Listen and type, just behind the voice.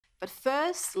But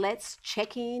first, let's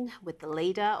check in with the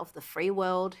leader of the free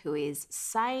world who is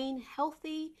sane,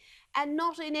 healthy, and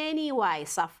not in any way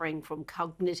suffering from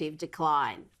cognitive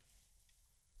decline.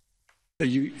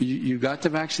 You got the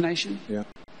vaccination? Yeah.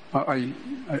 Are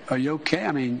you okay?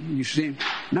 I mean, you seem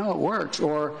no, it works.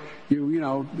 Or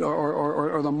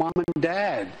or the mom and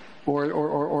dad,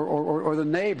 or the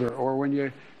neighbor, or when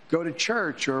you go to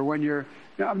church, or when you're.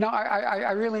 No,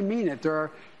 I really mean it. There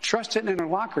are trusted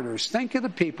interlocutors. Think of the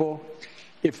people.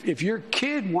 If your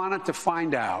kid wanted to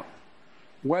find out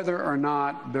whether or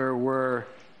not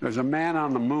there's a man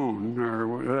on the moon or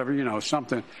whatever,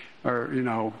 something,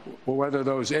 or whether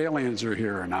those aliens are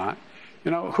here or not.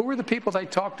 Who are the people they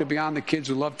talk to beyond the kids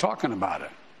who love talking about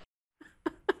it?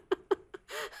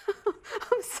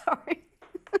 I'm sorry.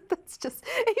 That's just,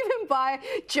 even by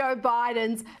Joe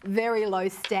Biden's very low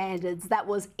standards, that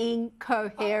was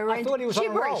incoherent I thought he was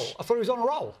gibberish. on a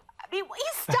roll. I mean, he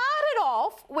started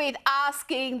off with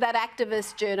asking that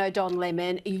activist journo Don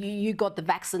Lemon, you got the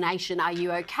vaccination, are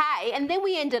you okay? And then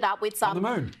we ended up with some... On the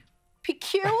moon.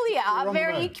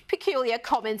 Very peculiar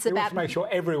comments He about... wants to make sure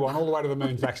everyone all the way to the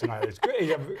moon's vaccinated. It's good.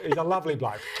 He's a lovely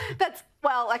bloke. That's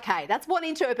one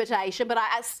interpretation, but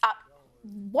I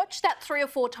watched that 3 or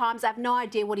 4 times. I have no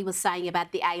idea what he was saying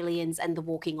about the aliens and the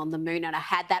walking on the moon, and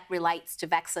that relates to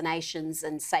vaccinations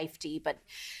and safety, but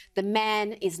the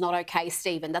man is not okay,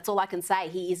 Stephen. That's all I can say.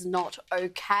 He is not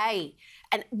okay.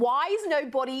 And why is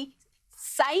nobody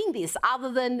saying this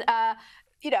other than,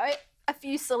 a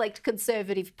few select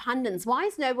conservative pundits? Why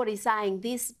is nobody saying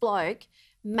this bloke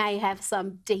may have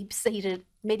some deep-seated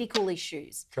medical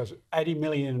issues? Because 80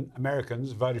 million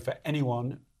Americans voted for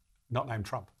anyone not named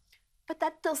Trump. But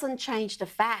that doesn't change the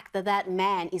fact that that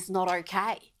man is not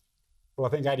okay. Well, I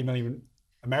think 80 million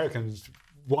Americans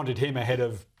wanted him ahead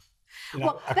of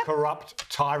a corrupt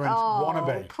tyrant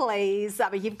wannabe. Please. I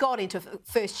mean, you've got into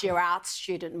first-year arts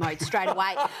student mode straight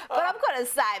away. But I've got to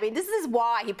say, this is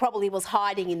why he probably was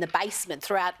hiding in the basement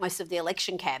throughout most of the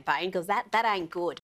election campaign, because that ain't good.